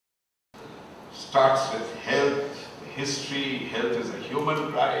starts with health, history, health is a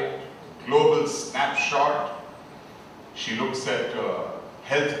human right, global snapshot. She looks at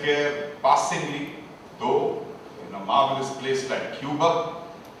healthcare passingly, though in a marvelous place like Cuba,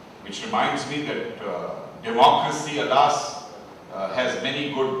 which reminds me that democracy, alas, has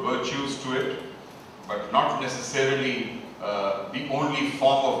many good virtues to it, but not necessarily the only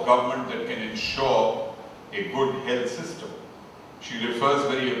form of government that can ensure a good health system. She refers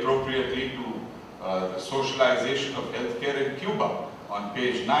very appropriately to the socialization of healthcare in Cuba on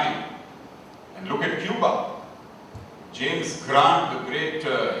page 9. And look at Cuba. James Grant, the great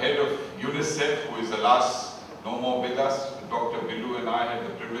head of UNICEF, who is alas no more with us, Dr. Billu and I had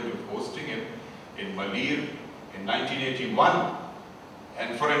the privilege of hosting him in Malir in 1981.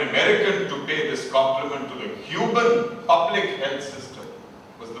 And for an American to pay this compliment to the Cuban public health system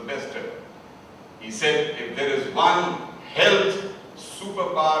was the best ever. He said, if there is one health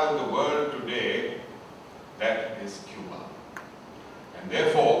superpower in the world today, that is Cuba. And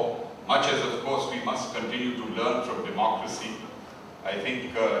therefore, much as of course we must continue to learn from democracy, I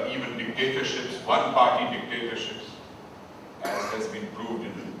think even dictatorships, one-party dictatorships, as has been proved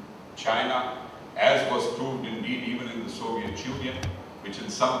in China, as was proved indeed even in the Soviet Union, which in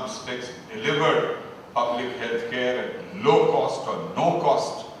some respects delivered public health care at low cost or no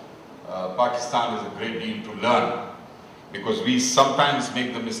cost, Pakistan has a great deal to learn. Because we sometimes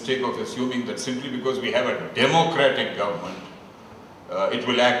make the mistake of assuming that simply because we have a democratic government, it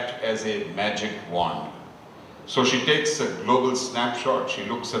will act as a magic wand. So she takes a global snapshot, she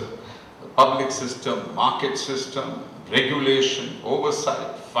looks at the public system, market system, regulation,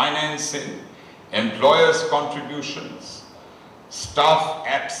 oversight, financing, employers' contributions, staff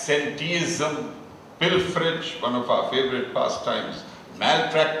absenteeism, pilferage, one of our favorite pastimes,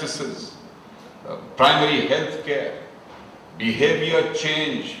 malpractices, primary health care, behavior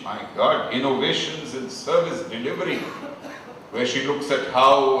change, my God, innovations in service delivery, where she looks at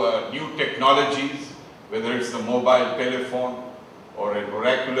how new technologies, whether it's the mobile telephone or an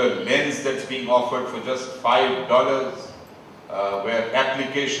oracular lens that's being offered for just $5, where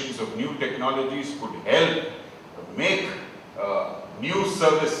applications of new technologies could help make new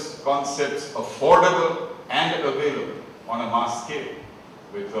service concepts affordable and available on a mass scale,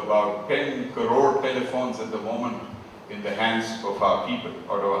 with about 10 crore telephones at the moment in the hands of our people,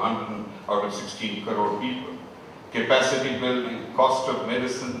 out of 16 crore people. Capacity building, cost of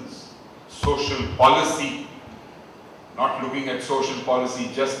medicines, social policy, not looking at social policy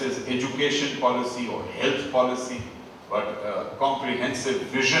just as education policy or health policy, but a comprehensive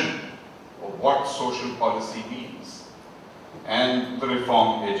vision of what social policy means. And the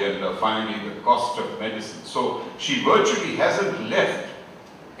reform agenda, finally the cost of medicine. So she virtually hasn't left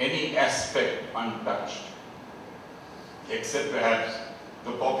any aspect untouched, except perhaps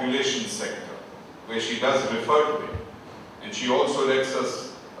the population sector, where she does refer to it. And she also lets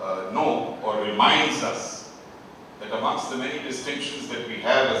us know or reminds us that amongst the many distinctions that we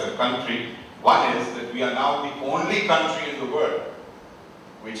have as a country, one is that we are now the only country in the world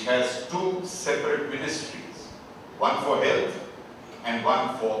which has two separate ministries, one for health and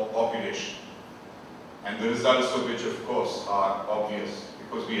one for population. And the results of which, of course, are obvious,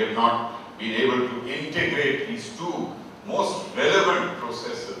 because we have not been able to integrate these two most relevant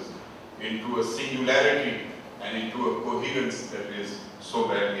processes into a singularity and into a coherence that is so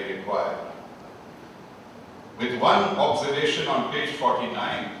badly required. With one observation on page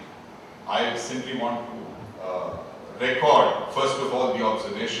 49, I simply want to record, first of all, the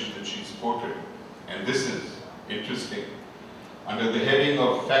observation that she's quoted, and this is interesting. Under the heading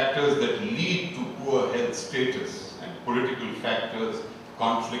of factors that lead to poor health status and political factors,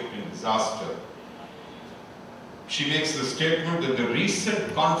 conflict and disaster, she makes the statement that the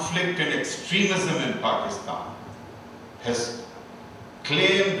recent conflict and extremism in Pakistan has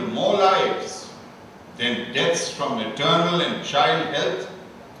claimed more lives than deaths from maternal and child health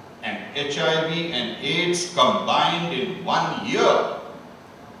and HIV and AIDS combined in 1 year.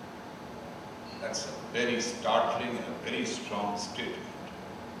 That's a very startling and a very strong statement.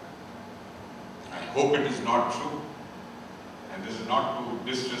 I hope it is not true, and this is not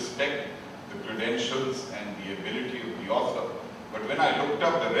to disrespect the credentials and the ability of the author, but when I looked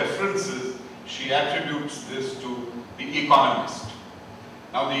up the references, she attributes this to The Economist.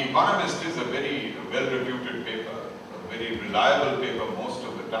 Now, The Economist is a very well-reputed paper, a very reliable paper most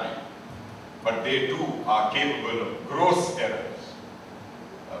of the time, but they too are capable of gross errors.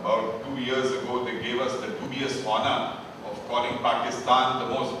 About 2 years ago, they gave us the dubious honor of calling Pakistan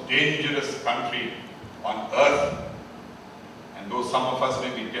the most dangerous country on earth. And though some of us may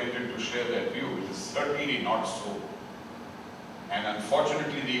be tempted to share that view, it is certainly not so. And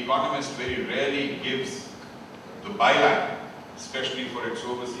unfortunately, The Economist very rarely gives the byline, especially for its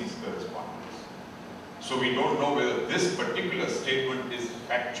overseas correspondents. So we don't know whether this particular statement is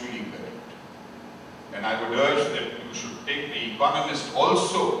factually correct. And I would urge that you should take The Economist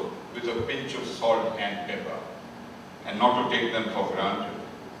also with a pinch of salt and pepper, and not to take them for granted.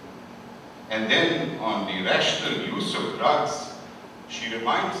 And then on the rational use of drugs, she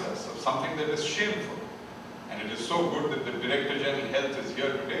reminds us of something that is shameful. And it is so good that the Director General Health is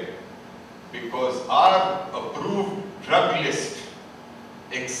here today, because our approved drug list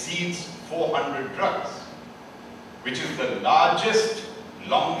exceeds 400 drugs, which is the largest,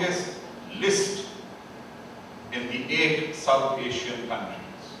 longest list in the 8 South Asian countries.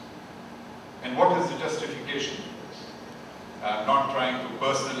 And what is the justification for this? I'm not trying to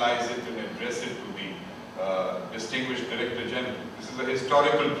personalize it and address it to the distinguished Director General. This is a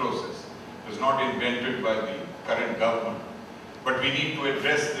historical process. It was not invented by the current government. But we need to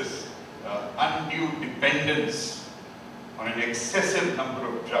address this undue dependence on an excessive number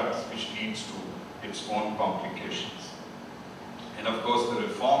of drugs, which leads to its own complications. And of course, the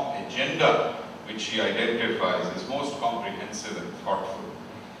reform agenda which she identifies is most comprehensive and thoughtful.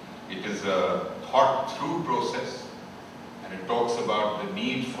 It is a thought-through process, and it talks about the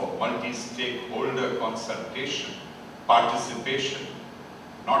need for multi-stakeholder consultation, participation,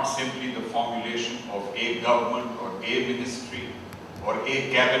 not simply the formulation of a government or a ministry or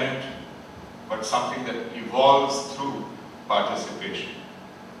a cabinet, but something that evolves through participation.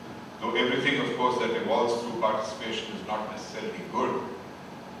 Though everything, of course, that evolves through participation is not necessarily good.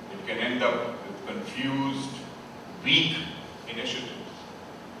 It can end up with confused, weak initiatives.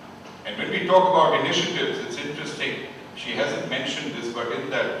 And when we talk about initiatives, it's interesting, she hasn't mentioned this, but in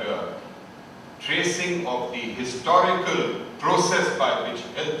that tracing of the historical process by which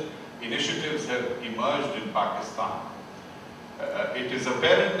health initiatives have emerged in Pakistan, it is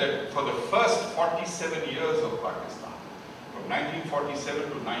apparent that for the first 47 years of Pakistan, from 1947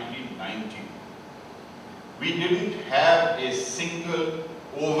 to 1990, we didn't have a single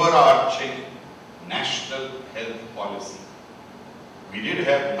overarching national health policy. We did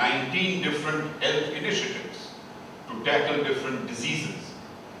have 19 different health initiatives to tackle different diseases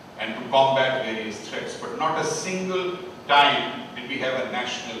and to combat various threats, but not a single time did we have a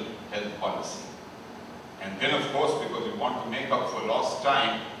national health policy. And then, of course, because we want to make up for lost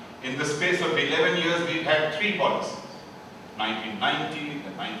time, in the space of 11 years we've had 3 policies. 1990,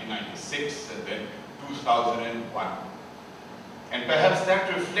 then 1996, and then 2001. And perhaps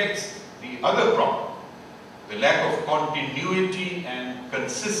that reflects the other problem, the lack of continuity and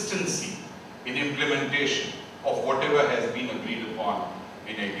consistency in implementation of whatever has been agreed upon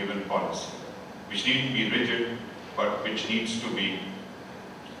in a given policy, which needn't be rigid, but which needs to be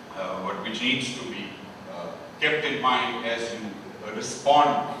kept in mind as you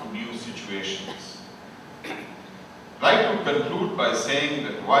respond to new situations. I'd like to conclude by saying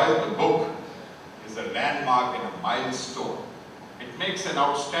that while the book is a landmark and a milestone, it makes an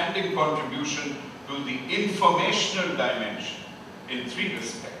outstanding contribution to the informational dimension in 3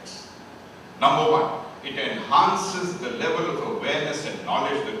 respects. Number 1, it enhances the level of awareness and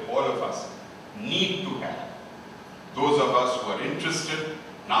knowledge that all of us need to have. Those of us who are interested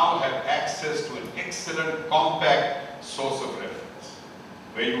now have access to an excellent, compact source of reference,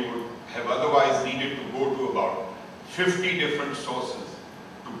 where you would have otherwise needed to go to about 50 different sources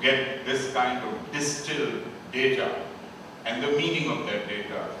to get this kind of distilled data and the meaning of that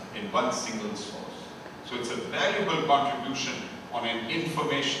data in one single source. So it's a valuable contribution on an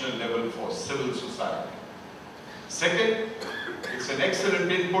informational level for civil society. Second, it's an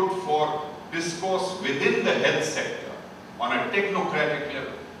excellent input for discourse within the health sector on a technocratic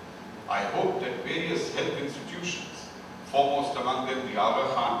level. I hope that various health institutions, foremost among them the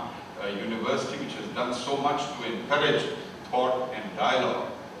Aga Khan University, which has done so much to encourage thought and dialogue,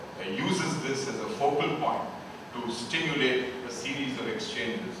 uses this as a focal point to stimulate a series of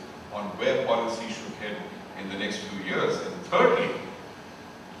exchanges on where policy should head in the next few years. And thirdly,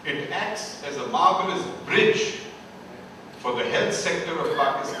 it acts as a marvelous bridge for the health sector of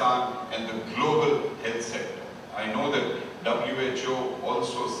Pakistan and the global health sector. I know that WHO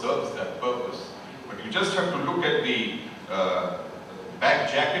also serves that purpose, but you just have to look at the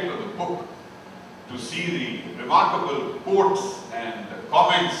back jacket of the book to see the remarkable quotes and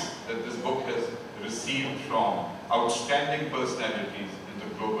comments that this book has received from outstanding personalities in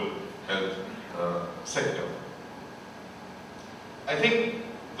the global health sector. I think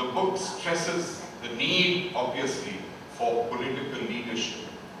the book stresses the need, obviously, for political leadership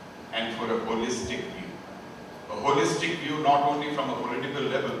and for a holistic view. A holistic view not only from a political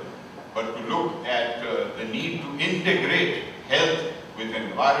level, but to look at the need to integrate health with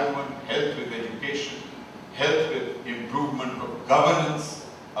environment, health with education, health with improvement of governance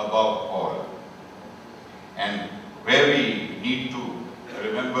above all. And where we need to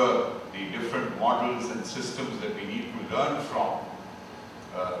remember the different models and systems that we need to learn from,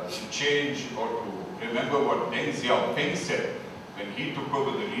 to change or to remember what Deng Xiaoping said when he took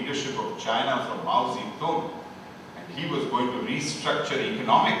over the leadership of China from Mao Zedong, and he was going to restructure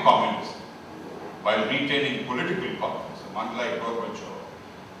economic communism while retaining political communism, unlike Gorbachev.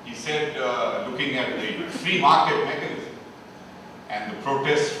 He said, looking at the free market mechanism and the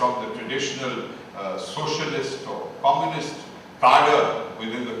protests from the traditional socialist or communist cadre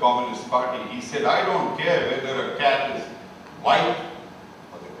within the Communist Party, he said, I don't care whether a cat is white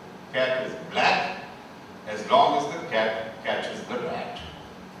or the cat is black, as long as the cat catches the rat.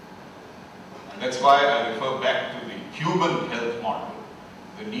 And that's why I refer back to the Cuban health model,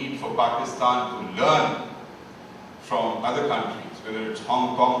 the need for Pakistan to learn from other countries, whether it's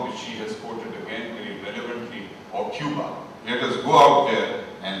Hong Kong, which she has quoted again very relevantly, or Cuba. Let us go out there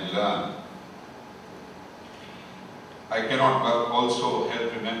and learn. I cannot also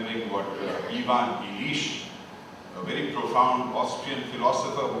help remembering what Ivan Illich, a very profound Austrian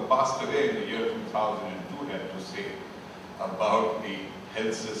philosopher who passed away in the year 2002, had to say about the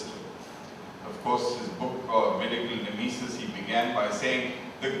health system. Of course, his book, Medical Nemesis, he began by saying,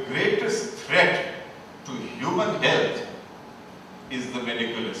 the greatest threat to human health is the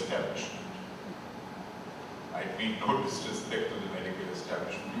medical establishment. I mean no disrespect to the medical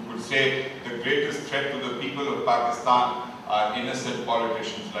establishment. You could say the greatest threat to the people of Pakistan are innocent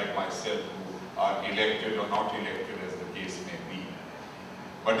politicians like myself who are elected or not elected, as the case may be.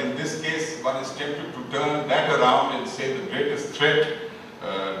 But in this case, one is tempted to turn that around and say the greatest threat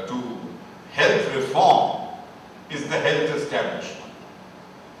to health reform is the health establishment.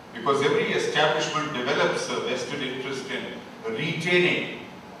 Because every establishment develops a vested interest in retaining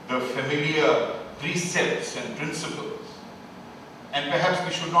the familiar precepts and principles. And perhaps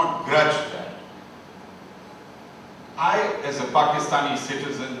we should not grudge that. I, as a Pakistani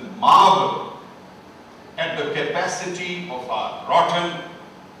citizen, marvel at the capacity of our rotten,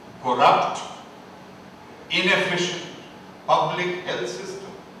 corrupt, inefficient public health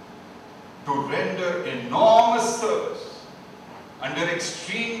system to render enormous service under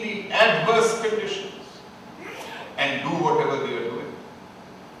extremely adverse conditions and do whatever they are doing.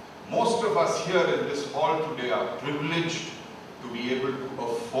 Most of us here in this hall today are privileged to be able to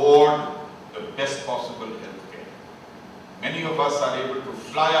afford the best possible health care. Many of us are able to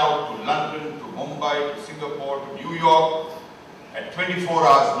fly out to London, to Mumbai, to Singapore, to New York at 24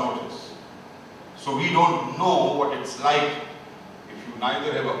 hours notice. So we don't know what it's like if you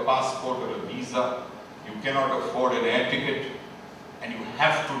neither have a passport or a visa, you cannot afford an air ticket, and you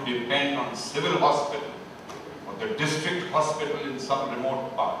have to depend on civil hospital or the district hospital in some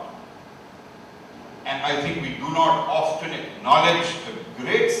remote part. And I think we do not often acknowledge the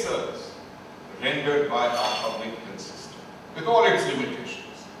great service rendered by our public health system, with all its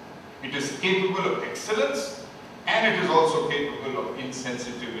limitations. It is capable of excellence, and it is also capable of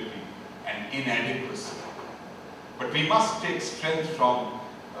insensitivity and inadequacy. But we must take strength from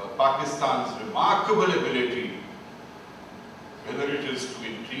Pakistan's remarkable ability, whether it is to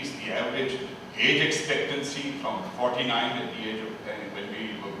increase the average age expectancy from 49 at the age of when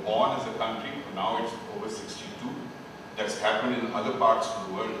we were born as a country, to now it's over 62. That's happened in other parts of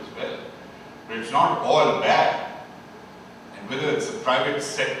the world as well. But it's not all bad. And whether it's the private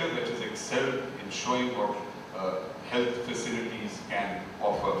sector that has excelled in showing what health facilities can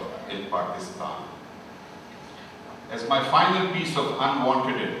offer in Pakistan. As my final piece of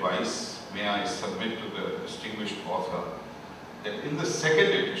unwanted advice, may I submit to the distinguished author that in the second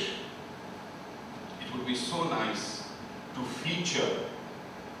edition, it would be so nice to feature,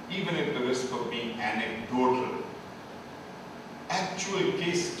 even at the risk of being anecdotal, actual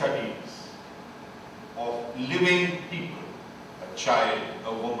case studies of living people, a child,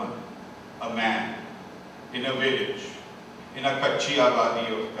 a woman, a man, in a village, in a Kachi Abadi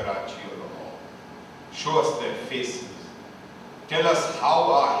of Karachi or Lahore. Show us their faces. Tell us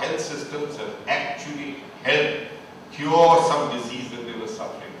how our health systems have actually helped cure some disease that they were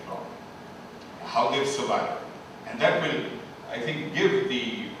suffering from, how they've survived. And that will, I think, give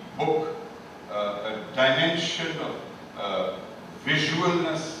the book a dimension of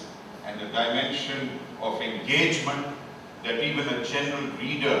visualness and a dimension of engagement that even a general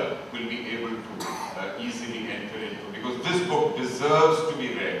reader will be able to easily enter into. Because this book deserves to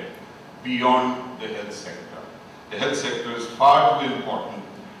be read beyond the health sector. The health sector is far too important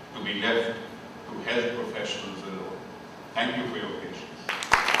to be left to health professionals alone. Thank you for your